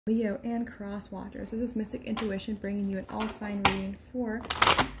Leo and cross watchers. This is Mystic Intuition bringing you an all sign reading for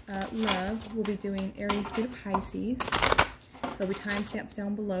love. We'll be doing Aries through to Pisces. There'll be timestamps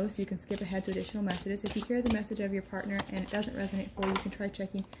down below so you can skip ahead to additional messages. If you hear the message of your partner and it doesn't resonate for you, you can try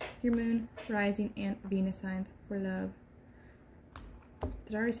checking your moon, rising, and Venus signs for love.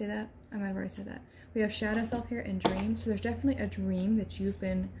 Did I already say that? I might have already said that. We have shadow self here and dreams. So there's definitely a dream that you've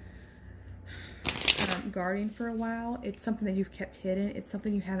been guarding for a while. It's something that you've kept hidden. It's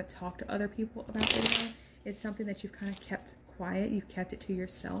something you haven't talked to other people about today. It's something that you've kind of kept quiet. You've kept it to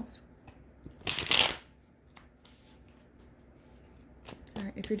yourself.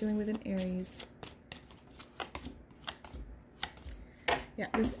 Alright, if you're dealing with an Aries. Yeah,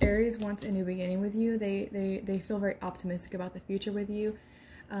 this Aries wants a new beginning with you. They feel very optimistic about the future with you.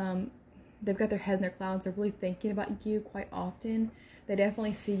 They've got their head in their clouds. They're really thinking about you quite often. They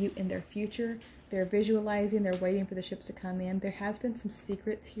definitely see you in their future. They're visualizing. They're waiting for the ships to come in. There has been some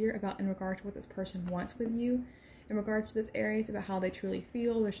secrets here about in regard to what this person wants with you. In regard to this Aries, about how they truly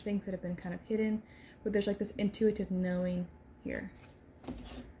feel. There's things that have been kind of hidden. But there's like this intuitive knowing here.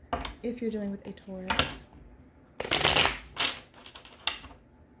 If you're dealing with a Taurus.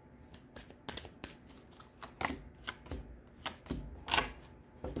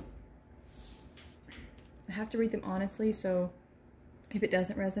 I have to read them honestly, so if it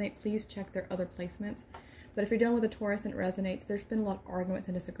doesn't resonate, please check their other placements. But if you're dealing with a Taurus and it resonates, there's been a lot of arguments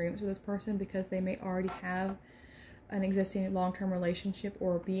and disagreements with this person because they may already have an existing long-term relationship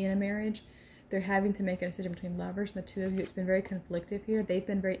or be in a marriage. They're having to make a decision between lovers, and the two of you, it's been very conflictive here. They've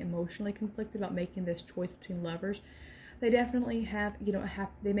been very emotionally conflicted about making this choice between lovers. They definitely have, you know,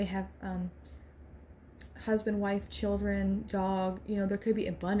 they may have husband, wife, children, dog, you know, there could be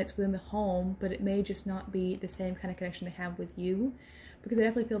abundance within the home, but it may just not be the same kind of connection they have with you, because I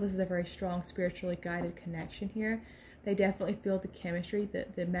definitely feel this is a very strong spiritually guided connection here. They definitely feel the chemistry,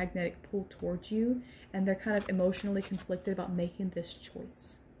 the magnetic pull towards you, and they're kind of emotionally conflicted about making this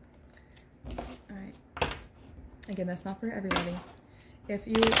choice. All right. Again, that's not for everybody. If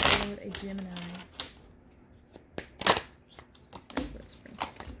you are with a Gemini,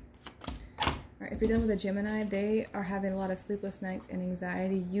 if you're dealing with a Gemini, they are having a lot of sleepless nights and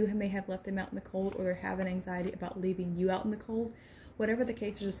anxiety. You may have left them out in the cold, or they're having anxiety about leaving you out in the cold. Whatever the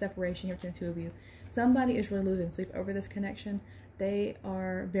case, there's a separation here between the two of you. Somebody is really losing sleep over this connection. They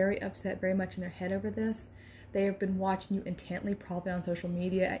are very upset, very much in their head over this. They have been watching you intently, probably on social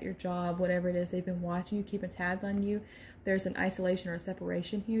media, at your job, whatever it is. They've been watching you, keeping tabs on you. There's an isolation or a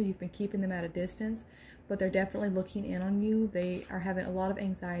separation here. You've been keeping them at a distance, but they're definitely looking in on you. They are having a lot of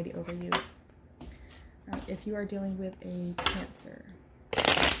anxiety over you. If you are dealing with a Cancer.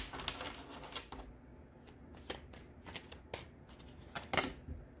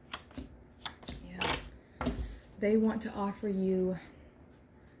 Yeah. They want to offer you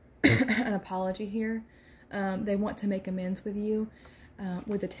an apology here. They want to make amends with you.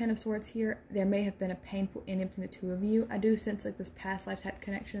 With the Ten of Swords here, there may have been a painful ending between the two of you. I do sense like this past life type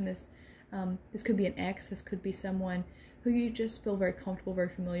connection. This could be an ex. This could be someone who you just feel very comfortable, very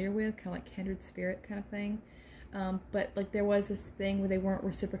familiar with, kind of like kindred spirit kind of thing. But like there was this thing where they weren't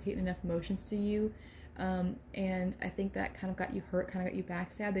reciprocating enough emotions to you. And I think that kind of got you hurt, kind of got you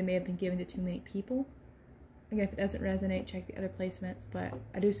backstabbed. They may have been given to too many people. Again, if it doesn't resonate, check the other placements. But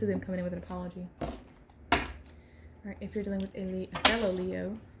I do see them coming in with an apology. Alright, if you're dealing with a fellow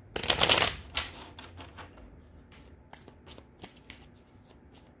Leo.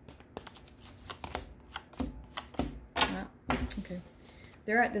 Okay,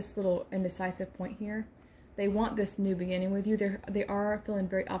 they're at this little indecisive point here. They want this new beginning with you. They are feeling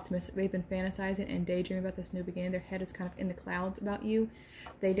very optimistic. They've been fantasizing and daydreaming about this new beginning. Their head is kind of in the clouds about you.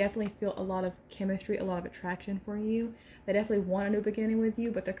 They definitely feel a lot of chemistry, a lot of attraction for you. They definitely want a new beginning with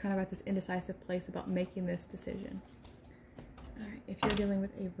you, but they're kind of at this indecisive place about making this decision. All right, if you're dealing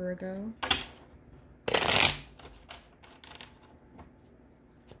with a Virgo.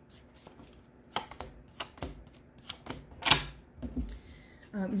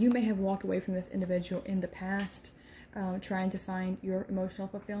 You may have walked away from this individual in the past, trying to find your emotional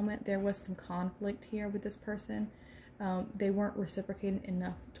fulfillment. There was some conflict here with this person. They weren't reciprocating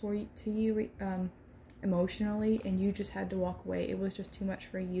enough to you emotionally, and you just had to walk away. It was just too much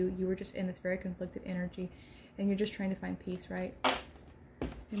for you. You were just in this very conflicted energy, and you're just trying to find peace, right?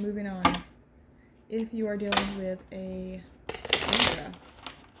 And moving on. If you are dealing with a Libra.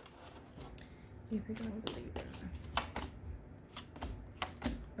 If you're dealing with a Libra.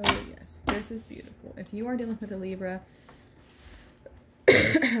 Oh yes, this is beautiful. If you are dealing with a Libra,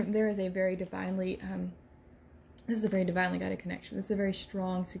 there is a very divinely, this is a very divinely guided connection. This is a very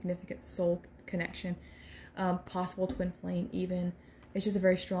strong, significant soul connection. Possible twin flame even. It's just a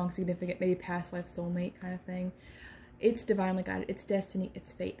very strong, significant, maybe past life soulmate kind of thing. It's divinely guided. It's destiny.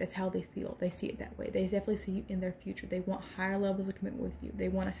 It's fate. That's how they feel. They see it that way. They definitely see you in their future. They want higher levels of commitment with you. They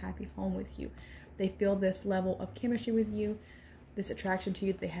want a happy home with you. They feel this level of chemistry with you, this attraction to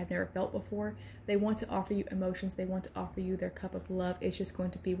you that they have never felt before. They want to offer you emotions. They want to offer you their cup of love. It's just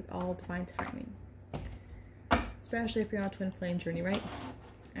going to be with all divine timing. Especially if you're on a twin flame journey, right?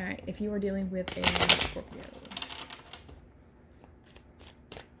 All right, if you are dealing with a Scorpio.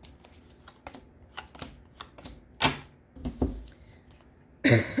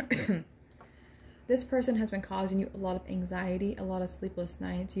 This person has been causing you a lot of anxiety, a lot of sleepless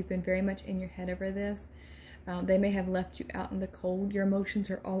nights. You've been very much in your head over this. They may have left you out in the cold. Your emotions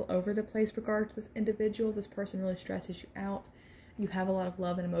are all over the place regarding to this individual. This person really stresses you out. You have a lot of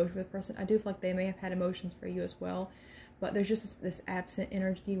love and emotion for the person. I do feel like they may have had emotions for you as well, but there's just this absent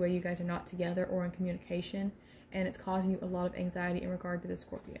energy where you guys are not together or in communication, and it's causing you a lot of anxiety in regard to the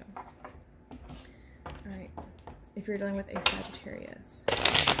Scorpio. All right, if you're dealing with a Sagittarius.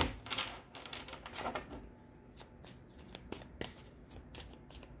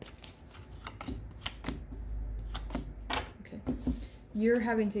 You're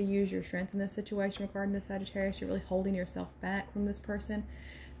having to use your strength in this situation regarding the Sagittarius. You're really holding yourself back from this person.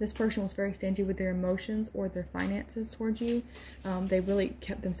 This person was very stingy with their emotions or their finances towards you. They really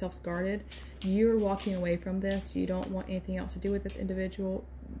kept themselves guarded. You're walking away from this. You don't want anything else to do with this individual.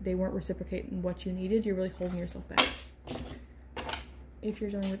 They weren't reciprocating what you needed. You're really holding yourself back. If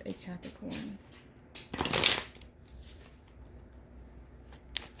you're dealing with a Capricorn.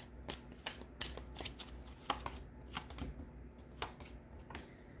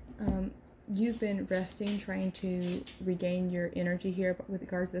 You've been resting, trying to regain your energy here, but with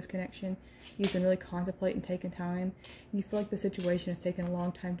regards to this connection, you've been really contemplating, taking time. You feel like the situation has taken a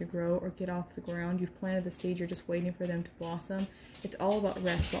long time to grow or get off the ground. You've planted the seeds, you're just waiting for them to blossom. It's all about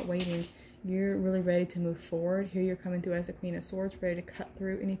rest, about waiting. You're really ready to move forward. Here you're coming through as the Queen of Swords, ready to cut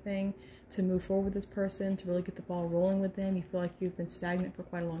through anything, to move forward with this person, to really get the ball rolling with them. You feel like you've been stagnant for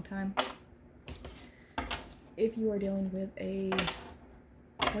quite a long time. If you are dealing with a...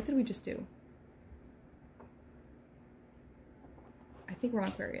 What did we just do? I think we're on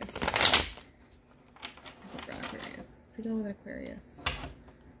Aquarius. If you're dealing with Aquarius.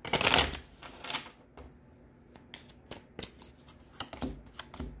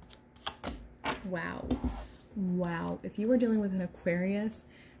 Wow. Wow. If you are dealing with an Aquarius,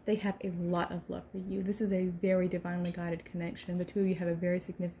 they have a lot of love for you. This is a very divinely guided connection. The two of you have a very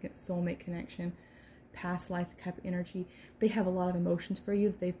significant soulmate connection. Past life type of energy. They have a lot of emotions for you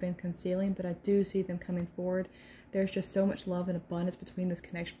that they've been concealing, but I do see them coming forward. There's just so much love and abundance between this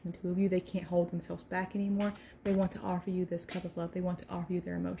connection between the two of you. They can't hold themselves back anymore. They want to offer you this cup of love. They want to offer you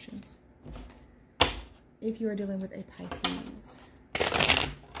their emotions. If you are dealing with a Pisces.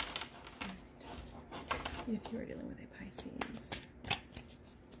 If you are dealing with a Pisces.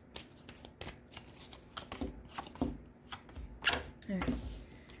 All right.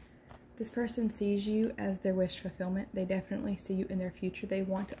 This person sees you as their wish fulfillment. They definitely see you in their future. They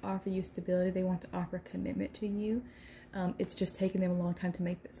want to offer you stability. They want to offer a commitment to you. It's just taken them a long time to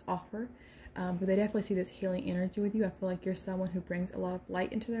make this offer. But they definitely see this healing energy with you. I feel like you're someone who brings a lot of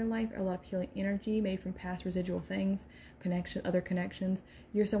light into their life, a lot of healing energy, maybe from past residual things, other connections.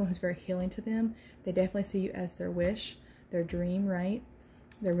 You're someone who's very healing to them. They definitely see you as their wish, their dream, right?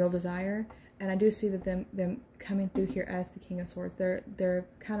 Their real desire. And I do see that them coming through here as the King of Swords. They're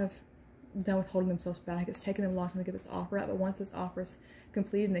kind of done with holding themselves back. It's taken them a long time to get this offer out, but once this offer is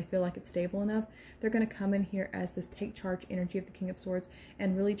completed and they feel like it's stable enough, they're going to come in here as this take charge energy of the King of Swords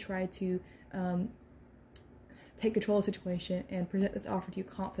and really try to take control of the situation and present this offer to you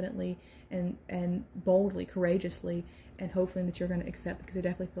confidently and boldly, courageously, and hopefully that you're going to accept, because they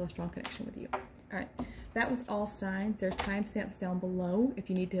definitely feel a strong connection with you. All right, that was all signs. There's timestamps down below if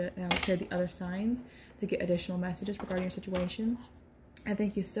you need to hear the other signs to get additional messages regarding your situation. And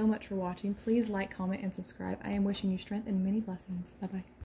thank you so much for watching. Please like, comment, and subscribe. I am wishing you strength and many blessings. Bye-bye.